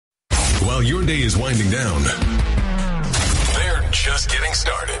While your day is winding down, they're just getting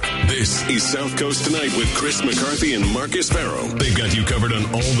started. This is South Coast Tonight with Chris McCarthy and Marcus Farrow. They've got you covered on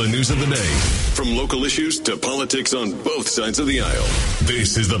all the news of the day, from local issues to politics on both sides of the aisle.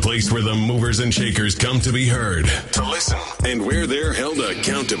 This is the place where the movers and shakers come to be heard, to listen, and where they're held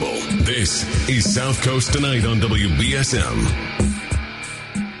accountable. This is South Coast Tonight on WBSM.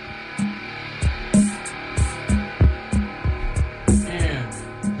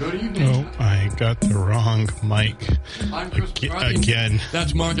 Got the wrong mic again.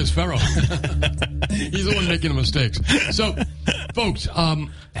 That's Marcus Farrow. He's the one making the mistakes. So, folks,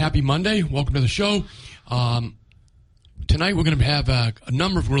 happy Monday. Welcome to the show. Tonight we're going to have a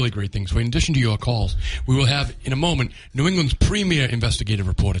number of really great things. So in addition to your calls, we will have, in a moment, New England's premier investigative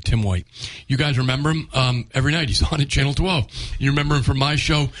reporter, Tim White. You guys remember him every night. He's on at Channel 12. You remember him from my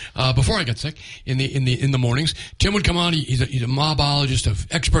show before I got sick in the mornings. Tim would come on. He's a mobologist, an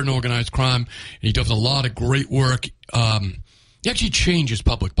expert in organized crime, and he does a lot of great work. He actually changes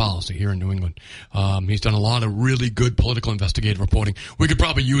public policy here in New England. He's done a lot of really good political investigative reporting. We could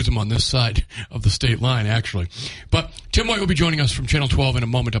probably use him on this side of the state line, actually. But Tim White will be joining us from Channel 12 in a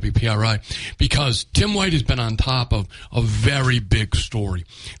moment, WPRI, because Tim White has been on top of a very big story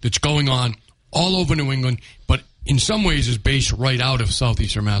that's going on all over New England, but in some ways is based right out of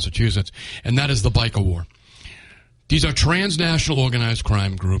southeastern Massachusetts, and that is the biker war. These are transnational organized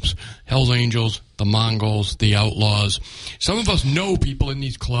crime groups, Hells Angels, the Mongols, the Outlaws. Some of us know people in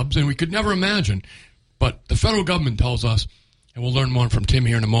these clubs, and we could never imagine. But the federal government tells us, and we'll learn more from Tim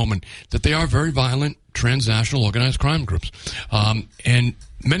here in a moment, that they are very violent transnational organized crime groups. And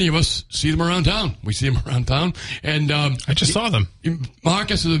many of us see them around town. We see them around town. And I just saw them.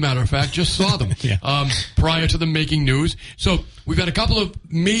 Marcus, as a matter of fact, just saw them prior to them making news. So we've had a couple of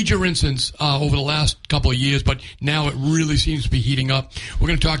major incidents over the last couple of years, but now it really seems to be heating up. We're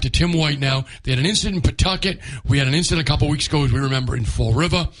going to talk to Tim White now. They had an incident in Pawtucket. We had an incident a couple of weeks ago, as we remember, in Fall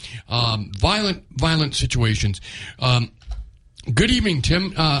River. Violent situations. Good evening,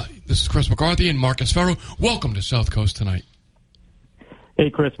 Tim. This is Chris McCarthy and Marcus Farrow. Welcome to South Coast Tonight. Hey,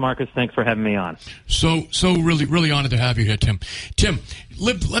 Chris, Marcus, thanks for having me on. So really honored to have you here, Tim. Tim,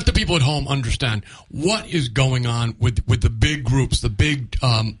 let the people at home understand what is going on with the big groups, the big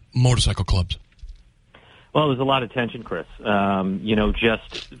motorcycle clubs. Well, there's a lot of tension, Chris.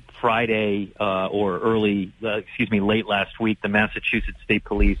 Just Friday late last week, the Massachusetts State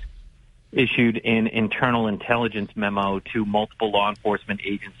Police issued an internal intelligence memo to multiple law enforcement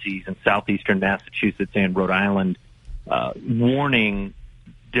agencies in southeastern Massachusetts and Rhode Island, warning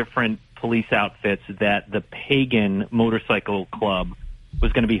different police outfits that the Pagan Motorcycle Club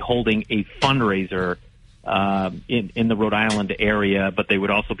was going to be holding a fundraiser in the Rhode Island area, but they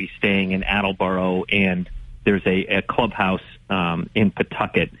would also be staying in Attleboro, and there's a clubhouse in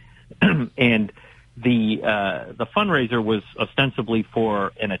Pawtucket. And the fundraiser was ostensibly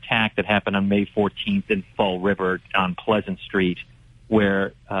for an attack that happened on May 14th in Fall River on Pleasant Street,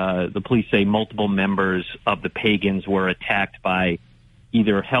 where the police say multiple members of the Pagans were attacked by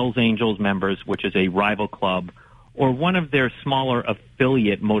either Hells Angels members, which is a rival club, or one of their smaller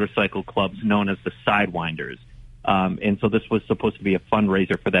affiliate motorcycle clubs known as the Sidewinders. And so this was supposed to be a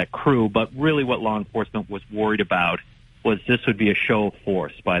fundraiser for that crew, but really what law enforcement was worried about was this would be a show of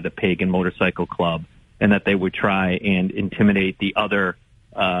force by the Pagan Motorcycle Club, and that they would try and intimidate the other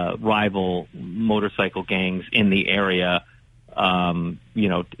rival motorcycle gangs in the area, again,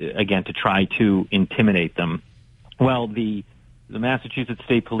 to try to intimidate them. Well, the Massachusetts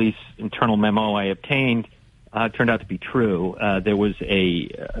State Police internal memo I obtained turned out to be true. There was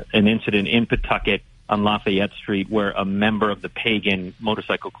an incident in Pawtucket on Lafayette Street where a member of the Pagan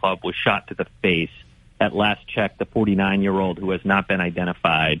Motorcycle Club was shot to the face. At last check, the 49-year-old, who has not been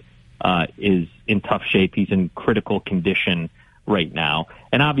identified, is in tough shape. He's in critical condition right now.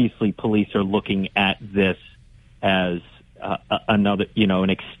 And obviously police are looking at this as another, an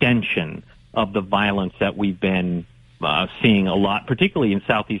extension of the violence that we've been seeing a lot, particularly in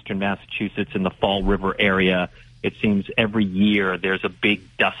southeastern Massachusetts in the Fall River area. It seems every year there's a big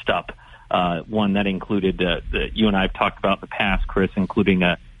dust-up, one that included, you and I have talked about in the past, Chris, including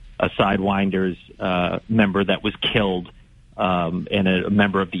a Sidewinders member that was killed, and a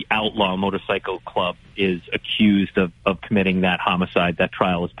member of the Outlaw Motorcycle Club is accused of committing that homicide. That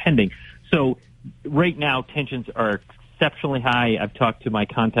trial is pending. So right now, tensions are exceptionally high. I've talked to my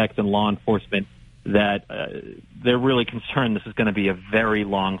contacts in law enforcement that they're really concerned this is going to be a very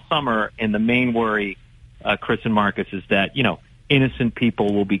long summer. And the main worry, Chris and Marcus, is that, innocent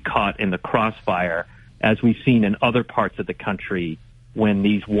people will be caught in the crossfire, as we've seen in other parts of the country when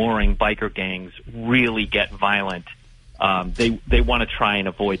these warring biker gangs really get violent. they want to try and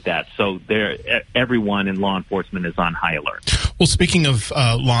avoid that. So everyone in law enforcement is on high alert. Well, speaking of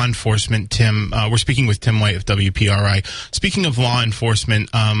law enforcement, Tim, we're speaking with Tim White of WPRI. Speaking of law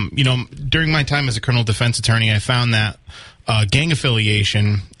enforcement, during my time as a criminal defense attorney, I found that gang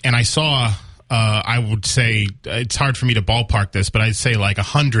affiliation, and I saw, I would say, it's hard for me to ballpark this, but I'd say like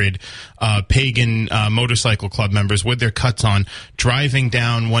 100 pagan motorcycle club members with their cuts on driving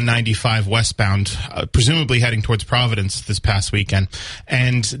down 195 westbound, presumably heading towards Providence this past weekend.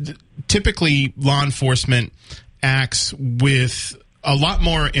 And typically law enforcement acts with a lot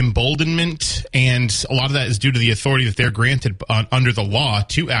more emboldenment, and a lot of that is due to the authority that they're granted under the law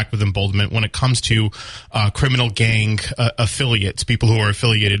to act with emboldenment when it comes to criminal gang affiliates, people who are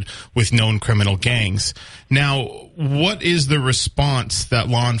affiliated with known criminal gangs. Now, what is the response that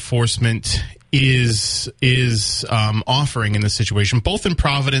law enforcement is offering in this situation, both in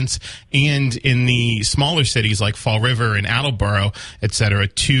Providence and in the smaller cities like Fall River and Attleboro, et cetera,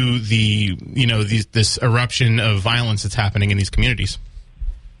 to the this eruption of violence that's happening in these communities?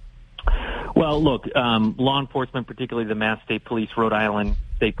 Well, look, law enforcement, particularly the Mass State Police, Rhode Island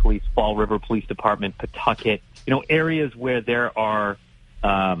State Police, Fall River Police Department, Pawtucket, areas where there are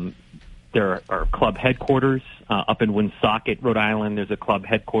club headquarters up in Woonsocket, Rhode Island. There's a club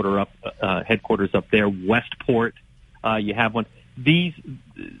headquarters up there. Westport, you have one. They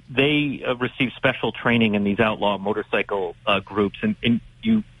receive special training in these outlaw motorcycle groups, and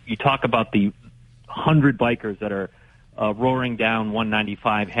you talk about the 100 bikers that are roaring down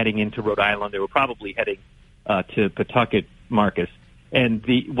 195 heading into Rhode Island. They were probably heading to Pawtucket, Marcus, and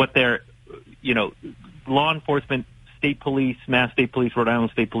law enforcement. State Police, Mass State Police, Rhode Island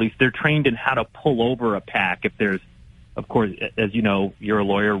State Police, they're trained in how to pull over a pack if there's, of course, as you know, you're a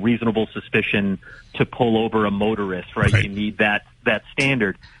lawyer, reasonable suspicion to pull over a motorist, right? You need that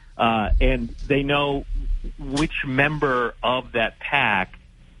standard. And they know which member of that pack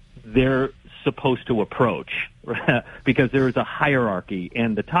they're supposed to approach because there is a hierarchy,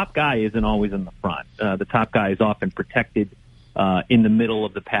 and the top guy isn't always in the front. The top guy is often protected in the middle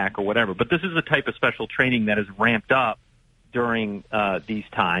of the pack or whatever. But this is the type of special training that is ramped up during these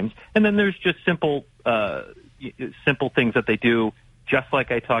times. And then there's just simple things that they do, just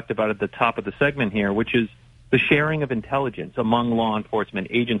like I talked about at the top of the segment here, which is the sharing of intelligence among law enforcement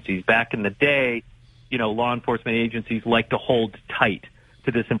agencies. Back in the day, law enforcement agencies like to hold tight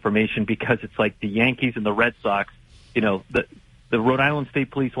to this information because it's like the Yankees and the Red Sox, the Rhode Island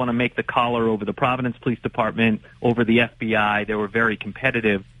State Police want to make the collar over the Providence Police Department, over the FBI. They were very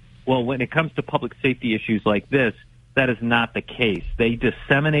competitive. Well, when it comes to public safety issues like this, that is not the case. They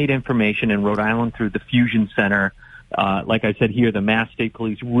disseminate information in Rhode Island through the Fusion Center. Like I said here, the Mass State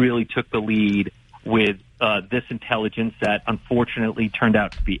Police really took the lead with this intelligence that unfortunately turned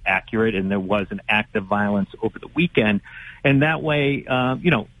out to be accurate, and there was an act of violence over the weekend. And that way,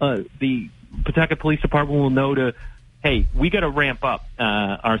 the Pawtucket Police Department will know hey, we got to ramp up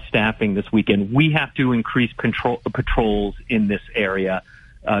our staffing this weekend. We have to increase patrols in this area,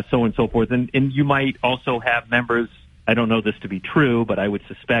 so on and so forth. And you might also have members, I don't know this to be true, but I would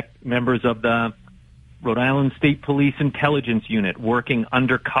suspect members of the Rhode Island State Police Intelligence Unit working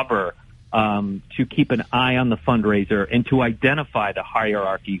undercover to keep an eye on the fundraiser and to identify the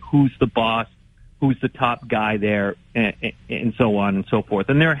hierarchy, who's the boss, who's the top guy there, and so on and so forth.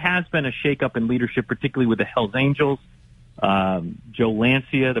 And there has been a shakeup in leadership, particularly with the Hells Angels. Joe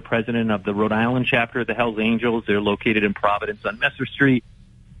Lancia, the president of the Rhode Island chapter of the Hells Angels, they're located in Providence on Messer Street.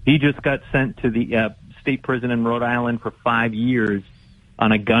 He just got sent to the state prison in Rhode Island for 5 years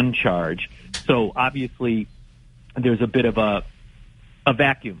on a gun charge. So obviously there's a bit of a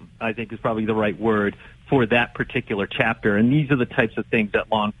vacuum, I think is probably the right word, for that particular chapter. And these are the types of things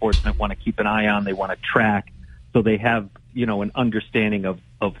that law enforcement want to keep an eye on. They want to track so they have, an understanding of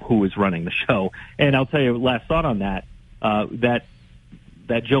who is running the show. And I'll tell you, last thought on that,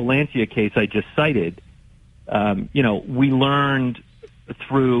 that Joe Lancia case I just cited, we learned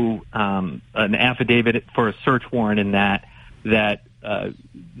through an affidavit for a search warrant in that the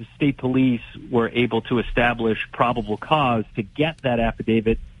state police were able to establish probable cause to get that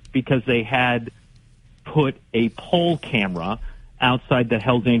affidavit because they had put a pole camera outside the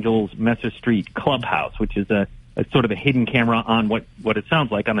Hells Angels Messer Street clubhouse, which is a sort of a hidden camera on what it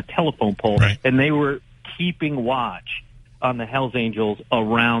sounds like on a telephone pole. Right. And they were keeping watch on the Hells Angels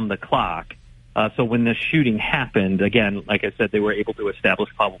around the clock. So when the shooting happened, again, like I said, they were able to establish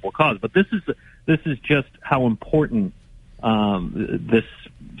probable cause. But this is just how important this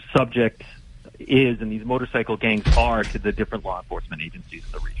subject is and these motorcycle gangs are to the different law enforcement agencies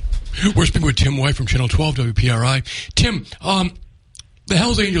in the region. We're speaking with Tim White from Channel 12 WPRI. Tim, The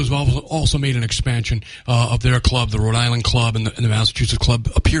Hells Angels have also made an expansion of their club. The Rhode Island club and the Massachusetts club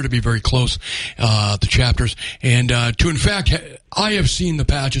appear to be very close, the chapters. And in fact, I have seen the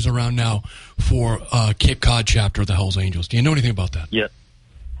patches around now for Cape Cod chapter of the Hells Angels. Do you know anything about that? Yeah.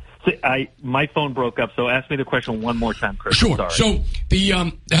 My phone broke up, so ask me the question one more time, Chris. Sure. Sorry. So the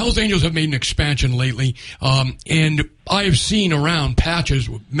Hells Angels have made an expansion lately, and I have seen around patches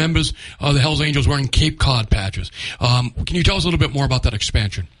with members of the Hells Angels wearing Cape Cod patches. Can you tell us a little bit more about that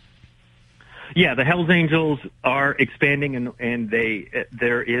expansion? Yeah, the Hells Angels are expanding, and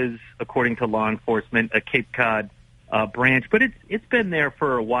there is, according to law enforcement, a Cape Cod branch, but it's been there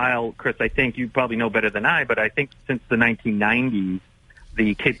for a while, Chris. I think you probably know better than I, but I think since the 1990s.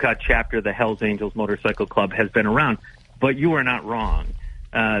 The Cape Cod chapter of the Hells Angels Motorcycle Club has been around, but you are not wrong.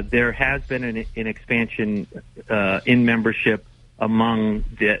 There has been an expansion in membership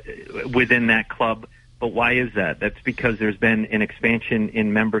within that club, but why is that? That's because there's been an expansion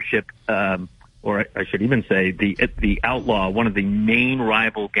in membership, or I should even say the Outlaw, one of the main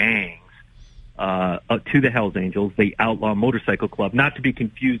rival gangs to the Hells Angels, the Outlaw Motorcycle Club, not to be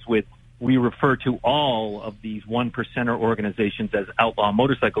confused with. We refer to all of these one-percenter organizations as outlaw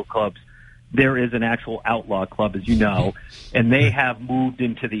motorcycle clubs. There is an actual outlaw club, as you know, and they have moved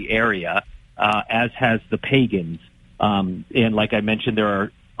into the area, as has the Pagans. And like I mentioned, there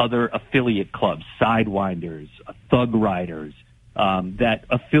are other affiliate clubs, Sidewinders, Thug Riders, that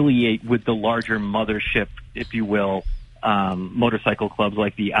affiliate with the larger mothership, if you will, motorcycle clubs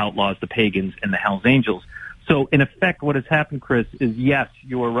like the Outlaws, the Pagans, and the Hells Angels. So, in effect, what has happened, Chris, is yes,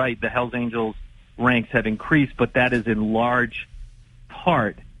 you are right. The Hells Angels ranks have increased, but that is in large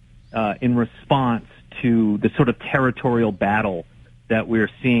part in response to the sort of territorial battle that we're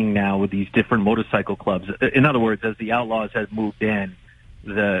seeing now with these different motorcycle clubs. In other words, as the Outlaws have moved in,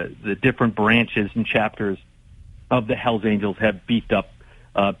 the different branches and chapters of the Hells Angels have beefed up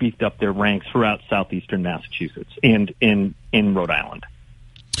their ranks throughout southeastern Massachusetts and in Rhode Island.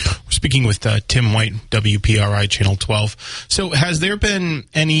 We're speaking with Tim White, WPRI Channel 12. So has there been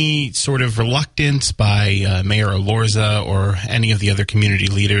any sort of reluctance by Mayor Alorza or any of the other community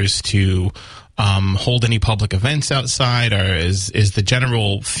leaders to hold any public events outside? Or is the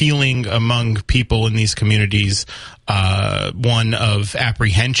general feeling among people in these communities one of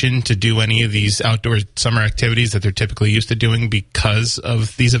apprehension to do any of these outdoor summer activities that they're typically used to doing because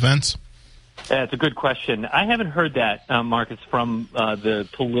of these events? That's a good question. I haven't heard that, Marcus, from the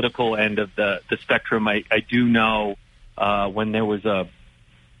political end of the spectrum. I do know when there was a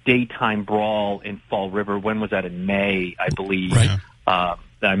daytime brawl in Fall River. When was that? In May, I believe. Right. I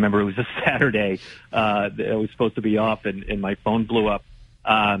remember it was a Saturday. It was supposed to be off, and my phone blew up.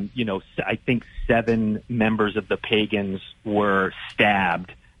 I think 7 members of the Pagans were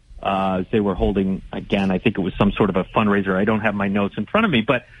stabbed. They were holding, again, I think it was some sort of a fundraiser. I don't have my notes in front of me,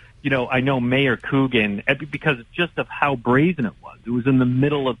 but I know Mayor Coogan, because just of how brazen it was. It was in the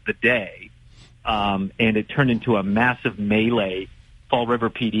middle of the day, and it turned into a massive melee. Fall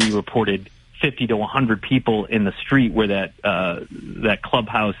River PD reported 50 to 100 people in the street where that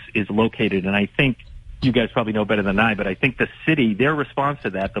clubhouse is located. And I think you guys probably know better than I, but I think the city, their response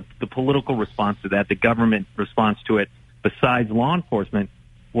to that, the political response to that, the government response to it, besides law enforcement,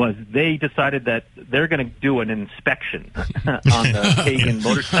 was they decided that they're going to do an inspection on the Pagan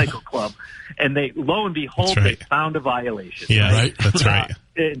Motorcycle Club, and lo and behold, They found a violation. Yeah, right. That's right.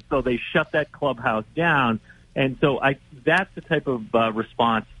 And so they shut that clubhouse down, and so that's the type of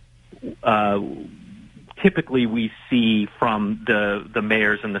response typically we see from the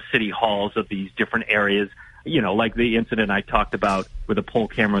mayors and the city halls of these different areas. Like the incident I talked about with the poll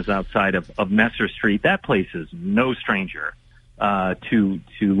cameras outside of Messer Street. That place is no stranger to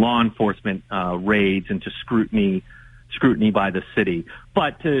law enforcement raids and to scrutiny by the city.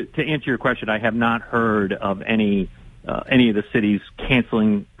 But to answer your question, I have not heard of any of the cities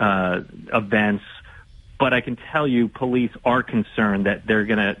canceling events. But I can tell you, police are concerned that there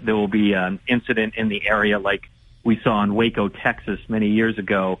will be an incident in the area like we saw in Waco, Texas, many years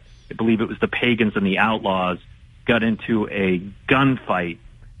ago. I believe it was the Pagans and the Outlaws got into a gunfight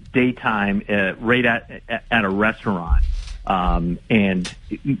daytime right at a restaurant. And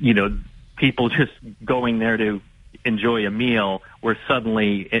people just going there to enjoy a meal were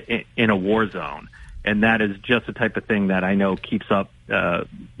suddenly in a war zone. And that is just the type of thing that I know keeps up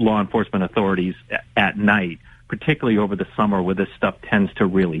law enforcement authorities at night, particularly over the summer where this stuff tends to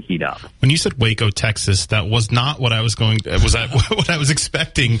really heat up. When you said Waco, Texas, that was not what I was what I was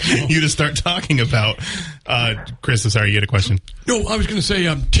expecting you to start talking about. Chris, I'm sorry, you had a question. No, I was going to say,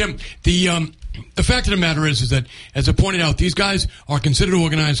 Tim, the fact of the matter is that, as I pointed out, these guys are considered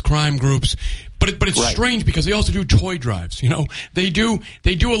organized crime groups. But it's right. strange because they also do toy drives. You know, they do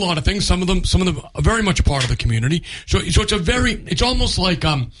a lot of things. Some of them are very much a part of the community. So it's almost like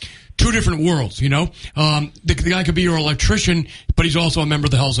two different worlds. You know, the guy could be your electrician, but he's also a member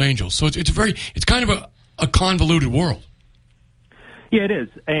of the Hells Angels. So it's kind of a convoluted world. Yeah, it is,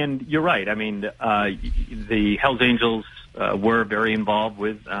 and you're right. I mean, the Hells Angels were very involved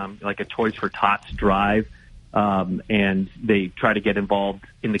with like a Toys for Tots drive, and they try to get involved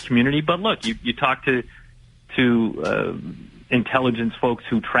in the community. But look, you talk to intelligence folks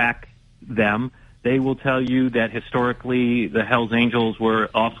who track them. They will tell you that historically the Hells Angels were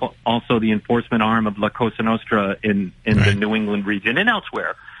also the enforcement arm of La Cosa Nostra in right. the New England region and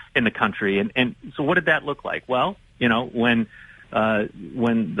elsewhere in the country. And so what did that look like? Well, you know, when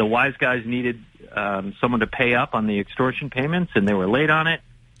the wise guys needed someone to pay up on the extortion payments and they were late on it,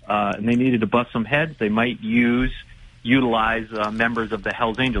 and they needed to bust some heads, they might utilize members of the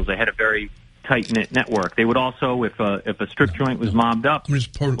Hells Angels. They had a very tight-knit network. They would also, if a strip joint was mobbed up,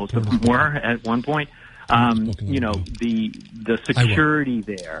 most of them were at one point, you know, the security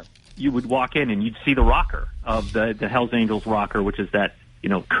there, you would walk in and you'd see the rocker of the Hells Angels rocker, which is that, you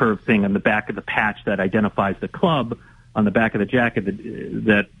know, curved thing on the back of the patch that identifies the club on the back of the jacket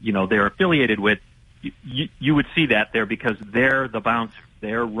that you know, they're affiliated with. You would see that there because they're the bouncer.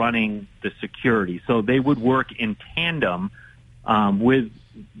 They're running the security. So they would work in tandem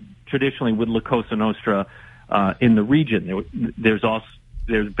traditionally with La Cosa Nostra in the region.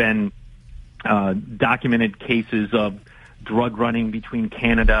 There's been documented cases of drug running between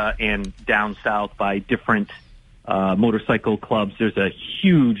Canada and down south by different motorcycle clubs. There's a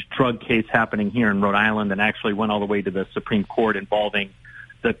huge drug case happening here in Rhode Island and actually went all the way to the Supreme Court involving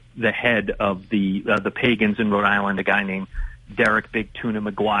the head of the pagans in Rhode Island, a guy named Derek Big Tuna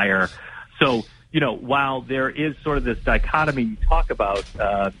McGuire. So, you know, while there is sort of this dichotomy you talk about,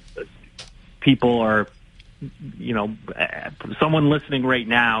 people are, you know, someone listening right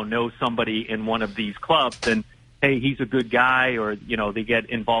now knows somebody in one of these clubs and, hey, he's a good guy, or, you know, they get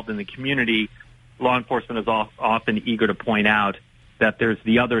involved in the community. Law enforcement is often eager to point out that there's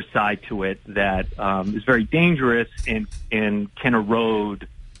the other side to it that is very dangerous and can erode,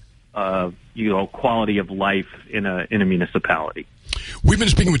 you know, quality of life in a municipality. We've been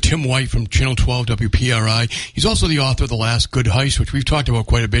speaking with Tim White from Channel 12 WPRI. He's also the author of The Last Good Heist, which we've talked about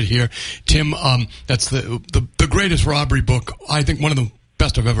quite a bit here. Tim, that's the greatest robbery book, I think one of the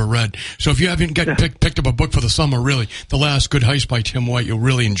best I've ever read. So if you haven't picked up a book for the summer, really, The Last Good Heist by Tim White, you'll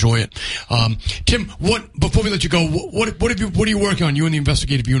really enjoy it. Tim, before we let you go, what are you working on, you and the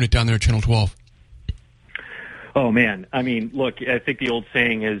investigative unit down there at Channel 12? Oh man, I mean, look, I think the old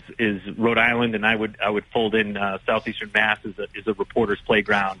saying is Rhode Island, and I would fold in southeastern Mass is a reporter's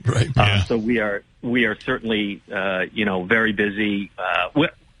playground. Right. Yeah. So we are certainly you know, very busy.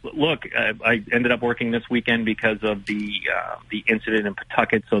 Look, I ended up working this weekend because of the incident in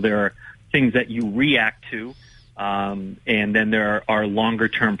Pawtucket. So there are things that you react to, and then there are longer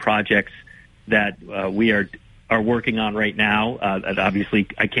term projects that we are working on right now. That obviously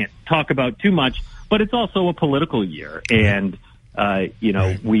I can't talk about too much. But it's also a political year, and you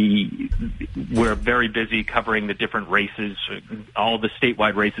know, we're very busy covering the different races. All the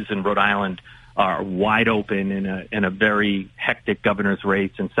statewide races in Rhode Island are wide open in a very hectic governor's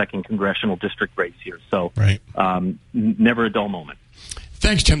race and second congressional district race here. So, never a dull moment.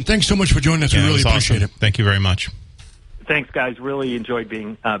 Thanks, Tim. Thanks so much for joining us. We really appreciate it. Thank you very much. Thanks, guys. Really enjoyed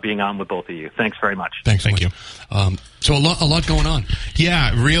being on with both of you. Thanks very much. Thank you. So a lot going on.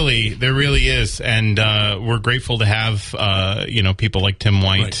 Yeah, really, there really is, and we're grateful to have you know, people like Tim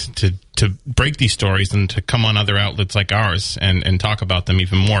White to break these stories and to come on other outlets like ours and talk about them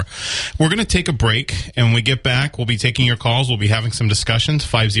even more. We're going to take a break, and when we get back, we'll be taking your calls. We'll be having some discussions.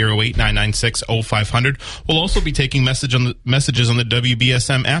 508-996-0500. We'll also be taking messages on the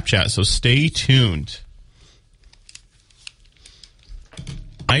WBSM app chat. So stay tuned.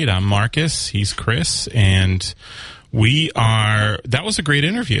 Hi, I'm Marcus. He's Chris, and that was a great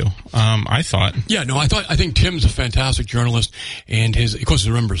interview. I thought. Yeah, no, I think Tim's a fantastic journalist, and of course,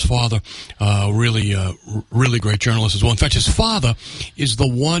 remember his father, really great journalist as well. In fact, his father is the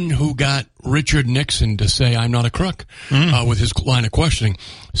one who got Richard Nixon to say, "I'm not a crook," with his line of questioning.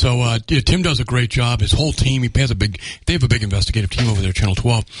 So, Tim does a great job. His whole team, they have a big investigative team over there at Channel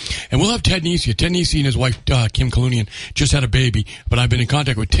 12. And we'll have Ted Nesi. Ted Nesi and his wife, Kim Kalunian, just had a baby, but I've been in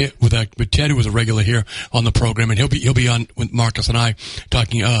contact with Ted, who was a regular here on the program, and he'll be on with Marcus and I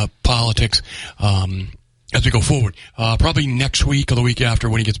talking, politics, as we go forward, probably next week or the week after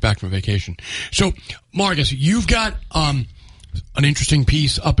when he gets back from vacation. So, Marcus, you've got an interesting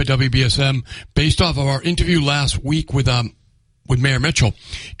piece up at WBSM based off of our interview last week with Mayor Mitchell,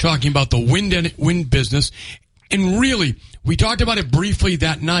 talking about the wind business. And really, we talked about it briefly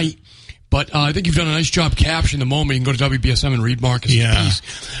that night, but I think you've done a nice job capturing the moment. You can go to WBSM and read Marcus' piece.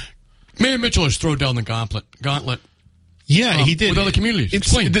 Mayor Mitchell has thrown down the gauntlet. Yeah, he did. With other communities.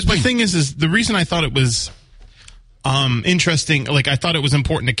 Explain. The thing is the reason I thought it was interesting, like I thought it was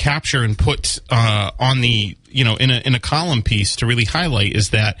important to capture and put on the, in a column piece to really highlight,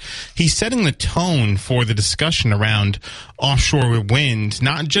 is that he's setting the tone for the discussion around offshore wind,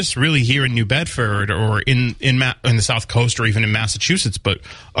 not just really here in New Bedford or in the South Coast or even in Massachusetts, but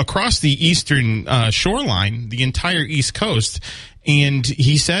across the eastern shoreline, the entire East Coast. And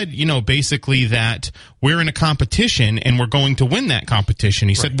he said, basically that we're in a competition and we're going to win that competition.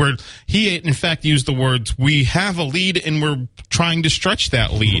 He said he in fact used the words, we have a lead and we're trying to stretch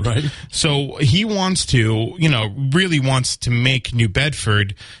that lead. Right. So he wants to, really wants to make New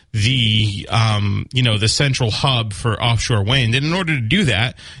Bedford the, the central hub for offshore wind. And in order to do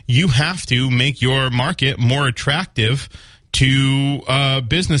that, you have to make your market more attractive to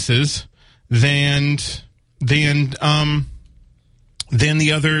businesses than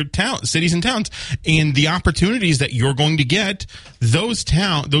the other cities and towns, and the opportunities that you're going to get, those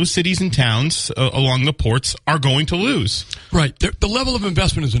cities and towns along the ports are going to lose. Right. The level of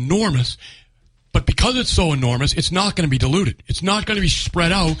investment is enormous, but because it's so enormous, it's not going to be diluted. It's not going to be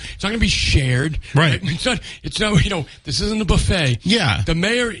spread out. It's not going to be shared. Right. It's not, this isn't a buffet. Yeah. The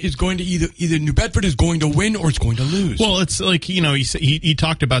mayor is going to either New Bedford is going to win or it's going to lose. Well, it's like, he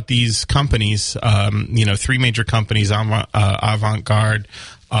talked about these companies, three major companies, Avant-Garde,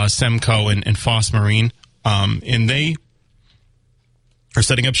 Semco, and Foss Marine, and they are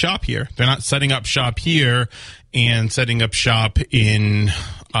setting up shop here. They're not setting up shop here and setting up shop in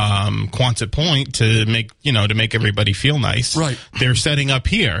Quonset Point to make everybody feel nice. Right. They're setting up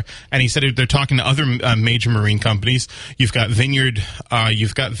here, and he said they're talking to other major marine companies. You've got Vineyard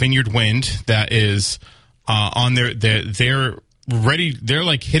Wind that is on they're ready. They're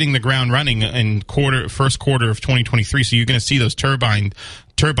like hitting the ground running in first quarter of 2023. So you're going to see those turbines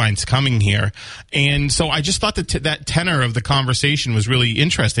coming here. And so I just thought that tenor of the conversation was really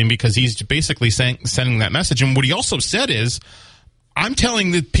interesting, because he's basically sending that message. And what he also said is, I'm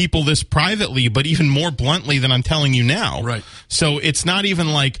telling the people this privately, but even more bluntly than I'm telling you now. Right. So it's not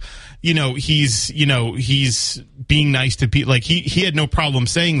even like, he's being nice to people. Like he had no problem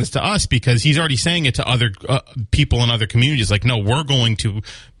saying this to us, because he's already saying it to other people in other communities. Like, no, we're going to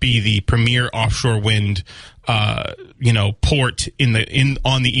be the premier offshore wind, port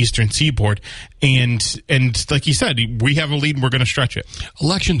on the eastern seaboard. And like you said, we have a lead and we're going to stretch it.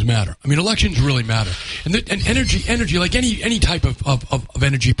 Elections matter. I mean, elections really matter. And energy, like any type of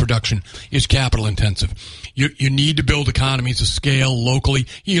energy production, is capital intensive. You need to build economies of scale locally.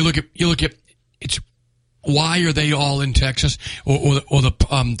 You look at it's, why are they all in Texas or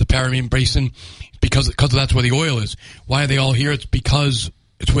the Permian Basin? Because that's where the oil is. Why are they all here? It's because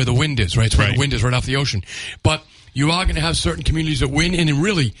it's where the wind is, right? It's where the wind is, right off the ocean. But you are going to have certain communities that win, and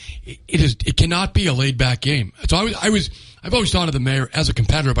it cannot be a laid back game. So I've always thought of the mayor as a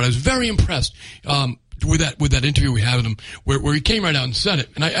competitor, but I was very impressed with that interview we had with him, where he came right out and said it.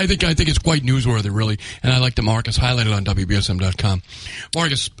 And I think it's quite newsworthy, really. And I like the Marcus highlighted on WBSM.com.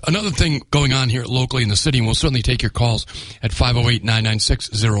 Marcus, another thing going on here locally in the city, and we'll certainly take your calls at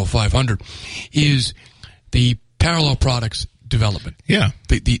 508-996-0500, is the parallel products development. Yeah.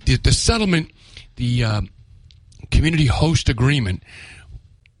 The settlement, the community host agreement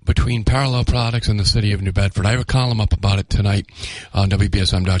between Parallel Products and the City of New Bedford. I have a column up about it tonight on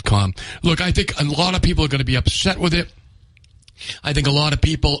WBSM.com. Look, I think a lot of people are going to be upset with it. I think a lot of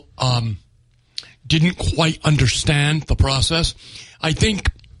people didn't quite understand the process. I think,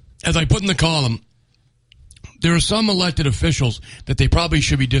 as I put in the column, there are some elected officials that they probably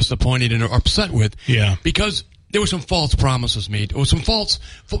should be disappointed and are upset with. Yeah. Because there were some false promises made. There were some false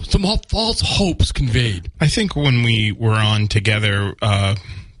hopes conveyed. I think when we were on together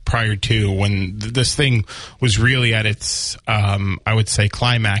prior to, when this thing was really at its, I would say,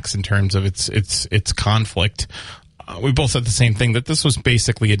 climax in terms of its conflict, we both said the same thing, that this was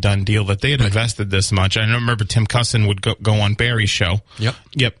basically a done deal, that they had invested this much. I remember Tim Cusson would go on Barry's show.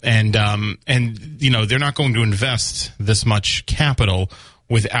 Yep. And they're not going to invest this much capital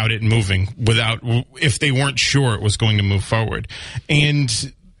without it moving, if they weren't sure it was going to move forward.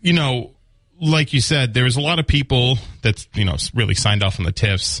 And, like you said, there was a lot of people that, really signed off on the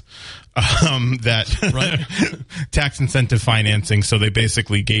TIFs, that tax incentive financing. So they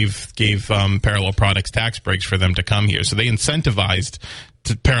basically gave Parallel Products tax breaks for them to come here. So they incentivized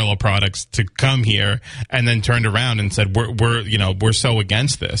Parallel Products to come here, and then turned around and said, we're so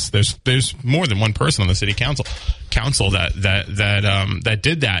against this. There's more than one person on the city council that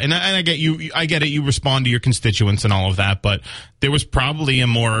did that. And I get you. I get it. You respond to your constituents and all of that, but there was probably a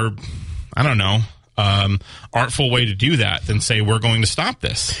more, I don't know, artful way to do that than say, we're going to stop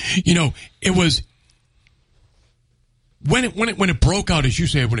this. It was when it broke out, as you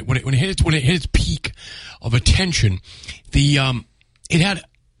say, when it hit its peak of attention, it had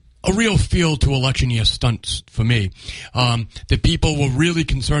a real feel to election year stunts for me. That people were really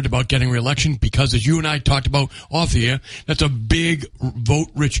concerned about getting re-election because, as you and I talked about off the air, that's a big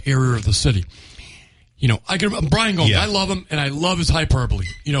vote-rich area of the city. Brian Gomes. Yeah. I love him, and I love his hyperbole.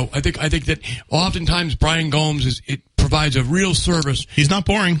 I think that oftentimes Brian Gomes provides a real service. He's not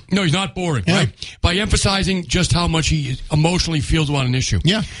boring. No, he's not boring. Yeah. Right? By emphasizing just how much he emotionally feels about an issue.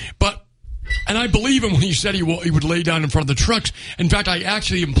 Yeah, and I believe him when he said he would lay down in front of the trucks. In fact, I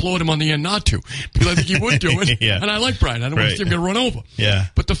actually implored him on the end not to, because I think he would do it. Yeah. And I like Brian. I don't want to see him get run over. Yeah.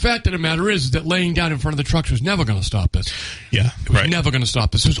 But the fact of the matter is that laying down in front of the trucks was never going to stop this. Yeah. It was never going to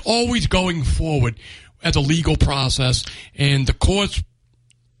stop this. It was always going forward as a legal process. And the courts,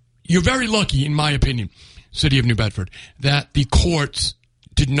 you're very lucky, in my opinion, City of New Bedford, that the courts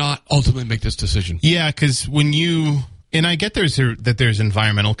did not ultimately make this decision. Yeah, because and I get there's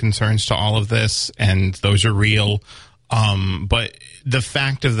environmental concerns to all of this, and those are real. But the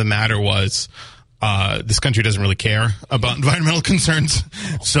fact of the matter was, this country doesn't really care about environmental concerns.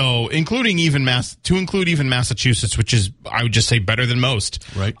 So, include even Massachusetts, which is, I would just say, better than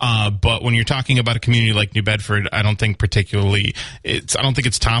most. Right. But when you're talking about a community like New Bedford, I don't think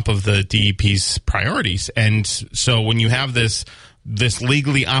it's top of the DEP's priorities. And so when you have this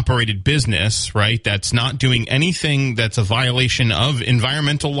legally operated business, right, that's not doing anything that's a violation of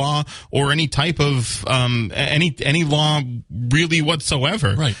environmental law or any type of any law really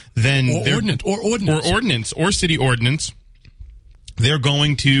whatsoever, right? Then ordinance or city ordinance, they're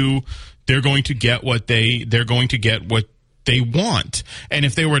going to get what they want. And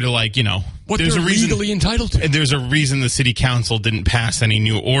if they were to what they're legally entitled to. And there's a reason the city council didn't pass any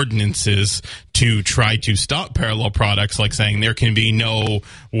new ordinances to try to stop Parallel Products, like saying there can be no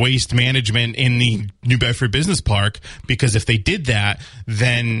waste management in the New Bedford Business Park, because if they did that,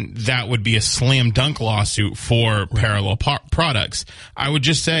 then that would be a slam dunk lawsuit for Parallel Products. I would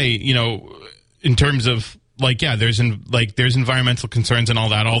just say, in terms of there's environmental concerns and all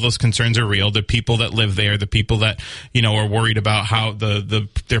that. All those concerns are real. The people that live there, the people that, are worried about how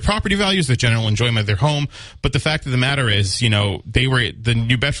their property values, the general enjoyment of their home. But the fact of the matter is, the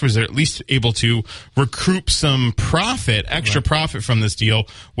New Bedford was at least able to recoup some extra profit from this deal.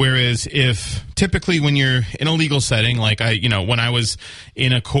 Whereas if typically when you're in a legal setting, when I was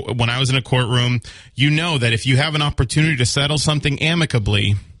in a courtroom, that if you have an opportunity to settle something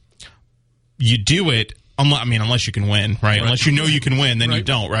amicably, you do it. Unless you can win, right? Unless you can win, then you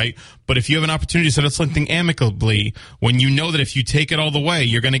don't, right? But if you have an opportunity to settle something amicably, when you know that if you take it all the way,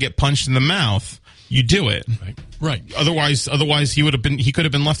 you're going to get punched in the mouth, you do it. Right. Otherwise he could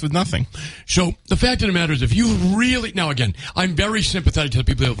have been left with nothing. So the fact of the matter is, if you really, now again, I'm very sympathetic to the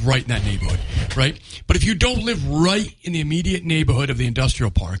people that live right in that neighborhood, right? But if you don't live right in the immediate neighborhood of the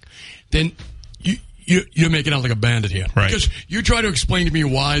industrial park, then you're making out like a bandit here. Right. Because you try to explain to me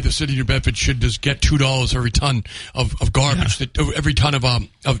why the city of New Bedford should just get $2 every ton of garbage. Yeah. Every ton of I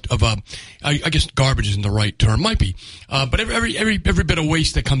guess garbage isn't the right term. Might be. But every bit of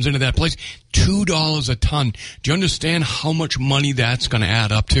waste that comes into that place, $2 a ton. Do you understand how much money that's going to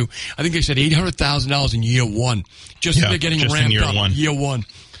add up to? I think they said $800,000 in year one. Just they're getting ramped up. Year one.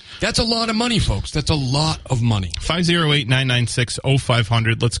 That's a lot of money, folks. That's a lot of money.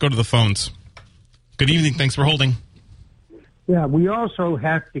 508-996-0500. Let's go to the phones. Good evening. Thanks for holding. Yeah, we also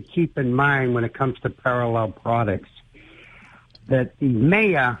have to keep in mind when it comes to Parallel Products that the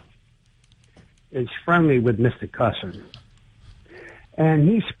mayor is friendly with Mr. Cusson. And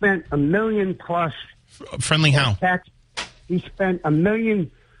he spent $1 million plus. Friendly how? He spent $1 million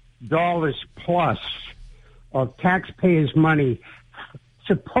plus of taxpayers' money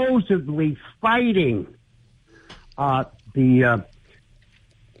supposedly fighting the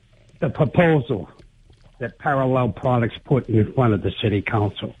proposal that Parallel Products put in front of the city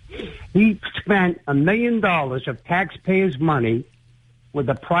council. He spent $1 million of taxpayers' money with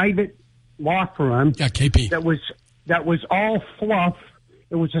a private law firm. Yeah, KP. That was all fluff.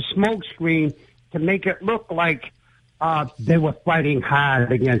 It was a smokescreen to make it look like they were fighting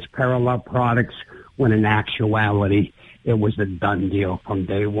hard against parallel products when in actuality it was a done deal from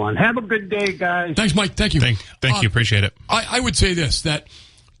day one. Have a good day, guys. Thanks, Mike. Thank you. Thank you. Appreciate it. I would say this, that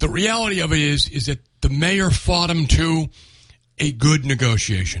the reality of it is that the mayor fought him to a good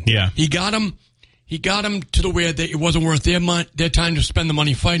negotiation. Yeah. He got him to the where it wasn't worth their time to spend the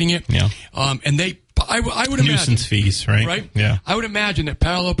money fighting it. Yeah. And I would imagine. Nuisance fees, right? Right? Yeah. I would imagine that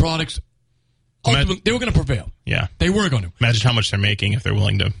parallel products, ultimately, they were going to prevail. Yeah. They were going to. Imagine how much they're making if they're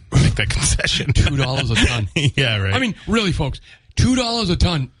willing to make that concession. $2 a ton. Yeah, right. I mean, really, folks, $2 a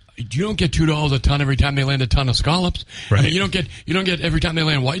ton. You don't get $2 a ton every time they land a ton of scallops. Right. I mean, you don't get every time they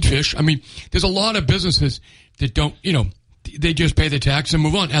land whitefish. I mean, there's a lot of businesses that don't, they just pay the tax and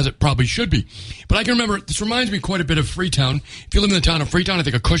move on, as it probably should be. But I can remember, this reminds me quite a bit of Freetown. If you live in the town of Freetown, I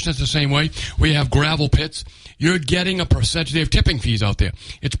think Acushnet's the same way, where you have gravel pits. You're getting a percentage. They have tipping fees out there.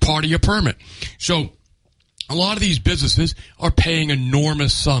 It's part of your permit. So a lot of these businesses are paying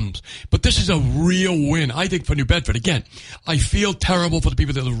enormous sums. But this is a real win, I think, for New Bedford. Again, I feel terrible for the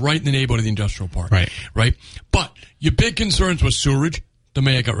people that live right in the neighborhood of the industrial park. Right? But your big concerns was sewerage. The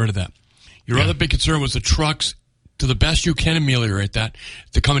mayor got rid of that. Your other big concern was the trucks. To the best you can ameliorate that,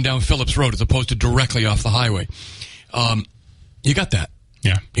 they're coming down Phillips Road as opposed to directly off the highway. You got that.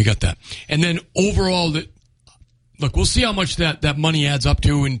 Yeah. You got that. And then overall, look, we'll see how much that money adds up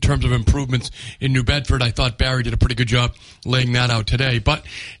to in terms of improvements in New Bedford. I thought Barry did a pretty good job laying that out today. But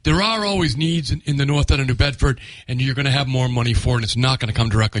there are always needs in the north end of New Bedford, and you're going to have more money for it, and it's not going to come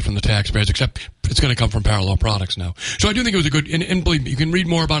directly from the taxpayers, except it's going to come from parallel products now. So I do think it was a good, and believe me, you can read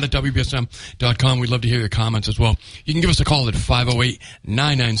more about it at WBSM.com. We'd love to hear your comments as well. You can give us a call at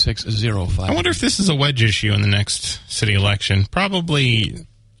 508-996-05. I wonder if this is a wedge issue in the next city election. Probably,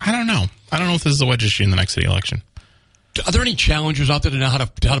 I don't know. I don't know if this is a wedge issue in the next city election. Are there any challengers out there to know how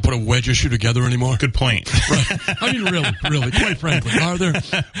to put a wedge issue together anymore? Good point. Right. I mean, really, quite frankly, are there?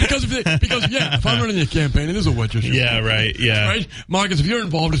 Because if I'm running a campaign, it is a wedge issue. Yeah, right. Yeah, right. Marcus, if you're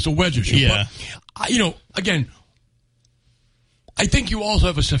involved, it's a wedge issue. Yeah. But, again, I think you also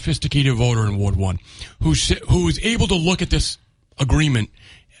have a sophisticated voter in Ward 1 who is able to look at this agreement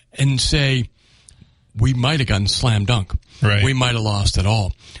and say, we might have gotten slam dunk. Right. We might have lost it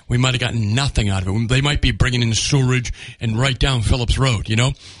all. We might have gotten nothing out of it. They might be bringing in sewerage and right down Phillips Road,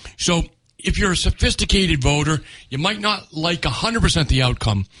 So if you're a sophisticated voter, you might not like 100% the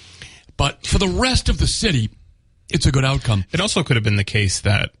outcome, but for the rest of the city, it's a good outcome. It also could have been the case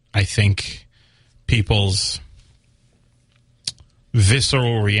that I think people's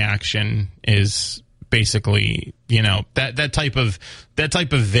visceral reaction is basically, that type of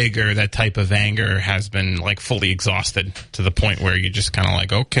vigor, that type of anger has been like fully exhausted to the point where you're just kind of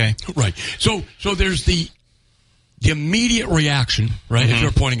like, okay. Right. So there's the immediate reaction, right? Mm-hmm. As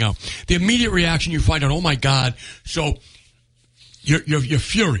you're pointing out, the immediate reaction, you find out, oh my God. So you're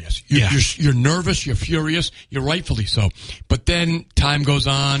furious. You're nervous. You're furious. You're rightfully so. But then time goes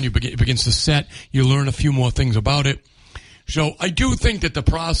on. It begins to set. You learn a few more things about it. So I do think that the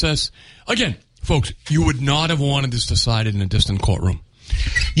process, again, folks, you would not have wanted this decided in a distant courtroom.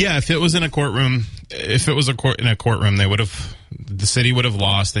 Yeah, if it was in a courtroom, the city would have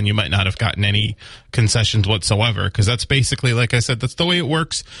lost, and you might not have gotten any concessions whatsoever. Because that's basically, like I said, that's the way it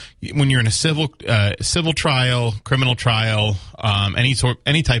works when you're in a civil trial, criminal trial, any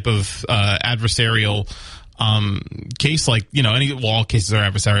type of adversarial case, like, all cases are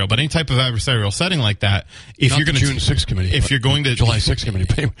adversarial, but any type of adversarial setting like that, if you're going to June 6th committee, if you're going to July 6th committee,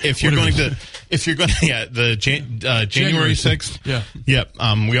 January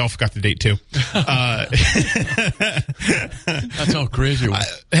 6th, we all forgot the date too. That's how crazy it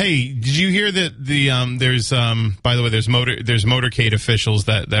was. Hey, did you hear that there's by the way, there's motorcade officials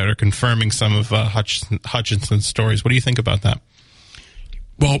that are confirming some of Hutchinson's stories. What do you think about that?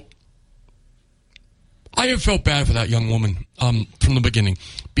 Well, I have felt bad for that young woman from the beginning,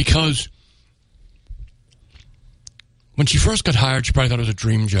 because when she first got hired, she probably thought it was a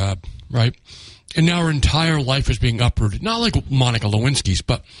dream job, right? And now her entire life is being uprooted. Not like Monica Lewinsky's,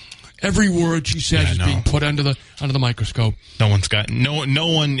 but every word she says is being put under the microscope. No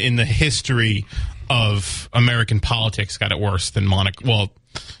one in the history of American politics got it worse than Monica. Well,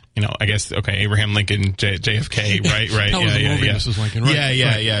 I guess, Abraham Lincoln, JFK, right? That was the movie, Mrs. Lincoln, right?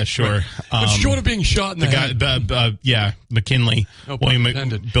 Yeah, sure. Right. But short of being shot in the head. McKinley.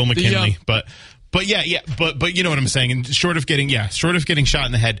 Bill McKinley. But you know what I'm saying? And short of getting shot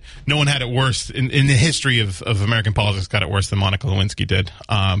in the head, no one had it worse in the history of American politics got it worse than Monica Lewinsky did.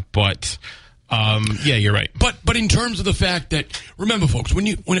 You're right. But in terms of the fact that, remember, folks, when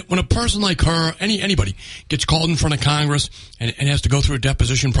a person like her, anybody gets called in front of Congress and has to go through a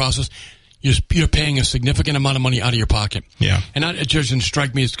deposition process, you're paying a significant amount of money out of your pocket. Yeah. And it just doesn't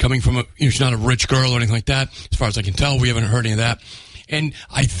strike me as coming from she's not a rich girl or anything like that. As far as I can tell, we haven't heard any of that. And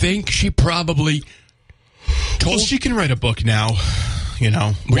I think she probably told... Well, she can write a book now, you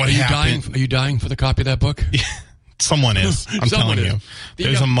know. Are you dying for the copy of that book? Yeah, someone is. I'm telling you.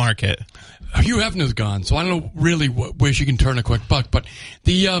 There's a market. Hugh Hefner's gone, so I don't know really where she can turn a quick buck. But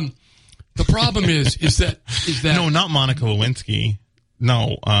the problem is that no, not Monica Lewinsky.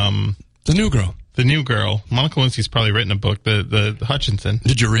 No, the new girl. The new girl. Monica Lewinsky's probably written a book. The Hutchinson.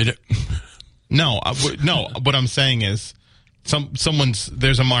 Did you read it? No. What I'm saying is,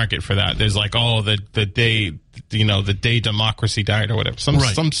 there's a market for that. There's like the day democracy died or whatever.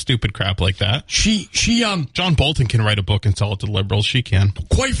 Some stupid crap like that. John Bolton can write a book and sell it to liberals. She can.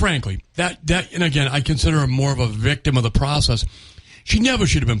 Quite frankly, that and again, I consider her more of a victim of the process. She never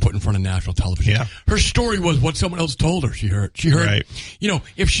should have been put in front of national television. Yeah. Her story was what someone else told her. She heard. Right.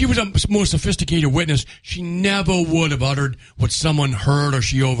 If she was a more sophisticated witness, she never would have uttered what someone heard or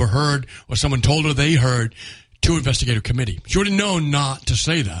she overheard or someone told her they heard to investigative committee. She would have known not to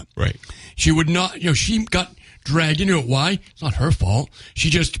say that. Right. She would not. She got dragged into it. Why? It's not her fault. She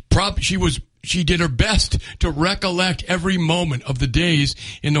just she did her best to recollect every moment of the days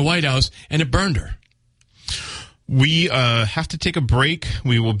in the White House, and it burned her. We have to take a break.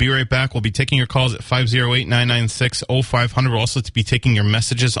 We will be right back. We'll be taking your calls at 508-996-0500. We'll also be taking your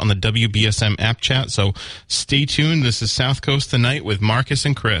messages on the WBSM app chat. So stay tuned. This is South Coast Tonight with Marcus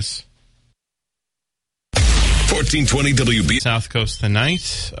and Chris. 1420 WB. South Coast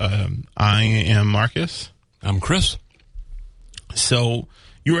Tonight. I am Marcus. I'm Chris. So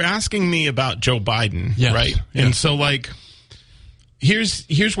you were asking me about Joe Biden, yes. right? Yes. And so, like, here's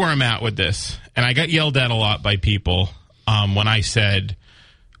where I'm at with this. And I got yelled at a lot by people when I said,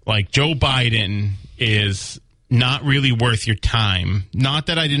 like, Joe Biden is not really worth your time. Not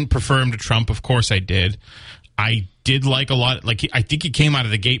that I didn't prefer him to Trump. Of course I did. I did like a lot. Like, I think he came out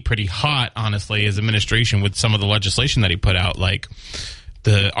of the gate pretty hot, honestly, his administration with some of the legislation that he put out, like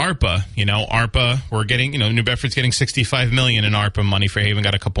the ARPA. ARPA, we're getting, New Bedford's getting $65 million in ARPA money. Fairhaven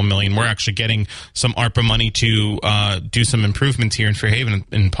got a couple million. We're actually getting some ARPA money to do some improvements here in Fairhaven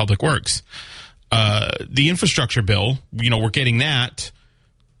in public works. The infrastructure bill, we're getting that.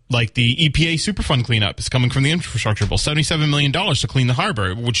 Like the EPA Superfund cleanup is coming from the infrastructure bill, $77 million to clean the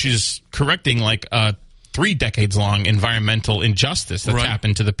harbor, which is correcting like 3 decades long environmental injustice that's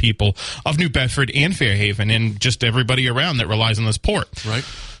happened to the people of New Bedford and Fairhaven and just everybody around that relies on this port. Right.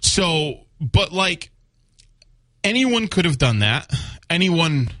 So, but like anyone could have done that.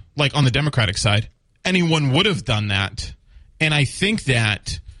 Anyone, like on the Democratic side, anyone would have done that. And I think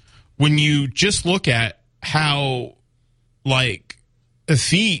that when you just look at how like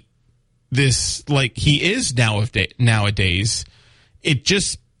effete this, like he is nowadays,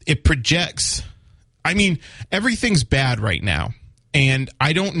 it projects. I mean, everything's bad right now, and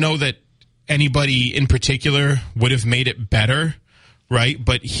I don't know that anybody in particular would have made it better, right?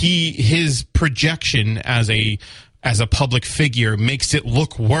 But his projection as a public figure makes it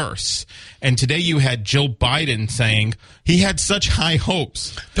look worse. And today you had Jill Biden saying he had such high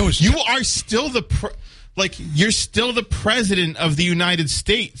hopes. You are still you're still the president of the United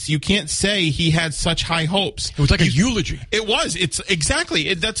States. You can't say he had such high hopes. It was like a eulogy. It was. It's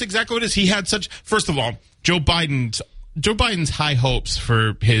exactly. That's exactly what it is. He had such. First of all, Joe Biden's high hopes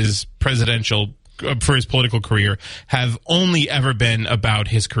for his political career have only ever been about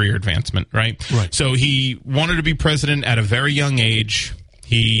his career advancement. Right. Right. So he wanted to be president at a very young age.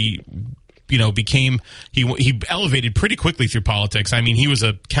 He elevated pretty quickly through politics. I mean, he was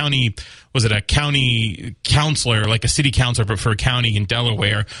a county councilor, like a city councilor, but for a county in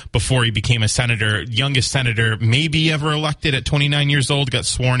Delaware before he became a senator, youngest senator maybe ever elected at 29 years old, got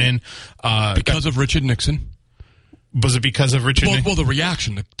sworn in. Because of Richard Nixon. Was it because of Richard Nixon? Well, the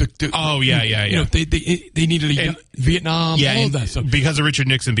reaction. Yeah. They needed Vietnam, all of that stuff. Because of Richard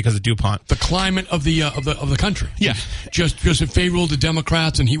Nixon, because of DuPont. The climate of the country. Yeah. Just in favor of the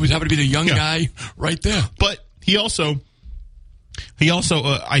Democrats, and he was happened to be the young guy right there. But he also,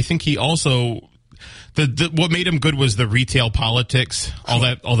 I think he also, what made him good was the retail politics, all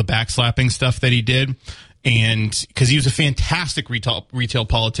the backslapping stuff that he did. And because he was a fantastic retail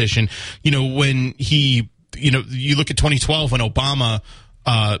politician, when he, you look at 2012 when Obama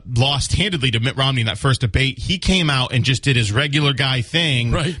lost handedly to Mitt Romney in that first debate, he came out and just did his regular guy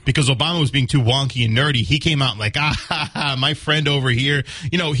thing, right? Because Obama was being too wonky and nerdy. He came out like, my friend over here.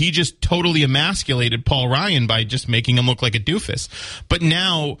 He just totally emasculated Paul Ryan by just making him look like a doofus. But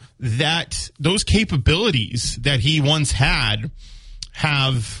now that those capabilities that he once had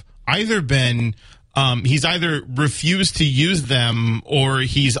have either been he's either refused to use them or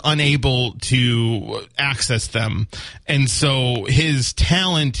he's unable to access them. And so his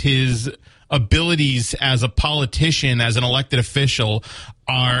talent, his abilities as a politician, as an elected official,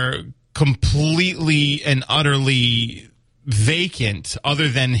 are completely and utterly vacant other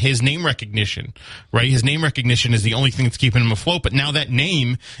than his name recognition, right? His name recognition is the only thing that's keeping him afloat, but now that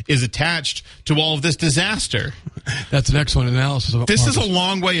name is attached to all of this disaster. That's an excellent analysis. This is a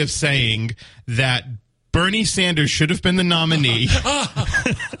long way of saying that Bernie Sanders should have been the nominee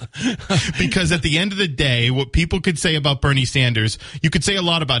because at the end of the day, what people could say about Bernie Sanders, you could say a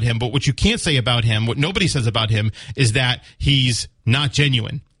lot about him, but what you can't say about him, what nobody says about him, is that he's not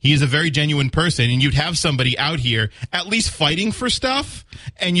genuine. He is a very genuine person, and you'd have somebody out here at least fighting for stuff,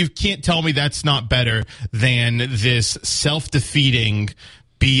 and you can't tell me that's not better than this self-defeating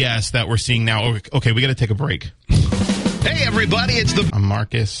BS that we're seeing now. Okay, we got to take a break. Hey, everybody, I'm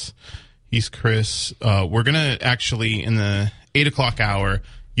Marcus. He's Chris. We're going to actually, in the 8 o'clock hour,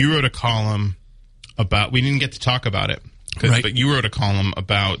 you wrote a column about, we didn't get to talk about it, right, but you wrote a column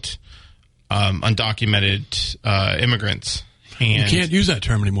about undocumented immigrants. And you can't use that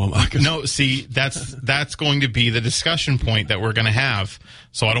term anymore, Marcus. No, see, that's going to be the discussion point that we're going to have.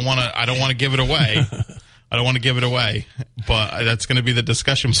 So I don't want to give it away. I don't want to give it away, but that's going to be the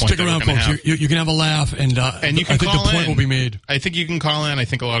discussion point. Stick around, folks. You can have a laugh, and you can I think call the point will be made. I think you can call in. I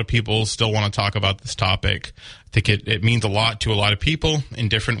think a lot of people still want to talk about this topic. I think it means a lot to a lot of people in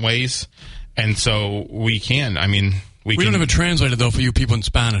different ways, and so we can. I mean, we don't have a translator though for you people in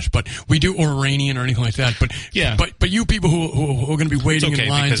Spanish, but we do, or Iranian or anything like that. But yeah, but you people who are going to be waiting in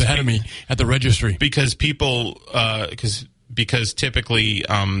lines ahead of me at the registry, because people because typically,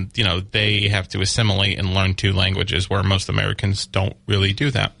 they have to assimilate and learn 2 languages, where most Americans don't really do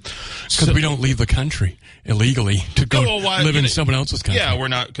that. Because we don't leave the country illegally to go live in someone else's country. Yeah, we're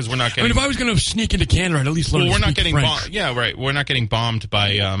not getting. I mean, if I was going to sneak into Canada, I'd at least learn to speak French. Yeah, right. We're not getting bombed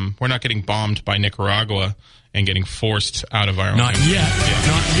by Nicaragua and getting forced out of our own. Not yet. Yeah.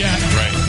 Not yet. Right.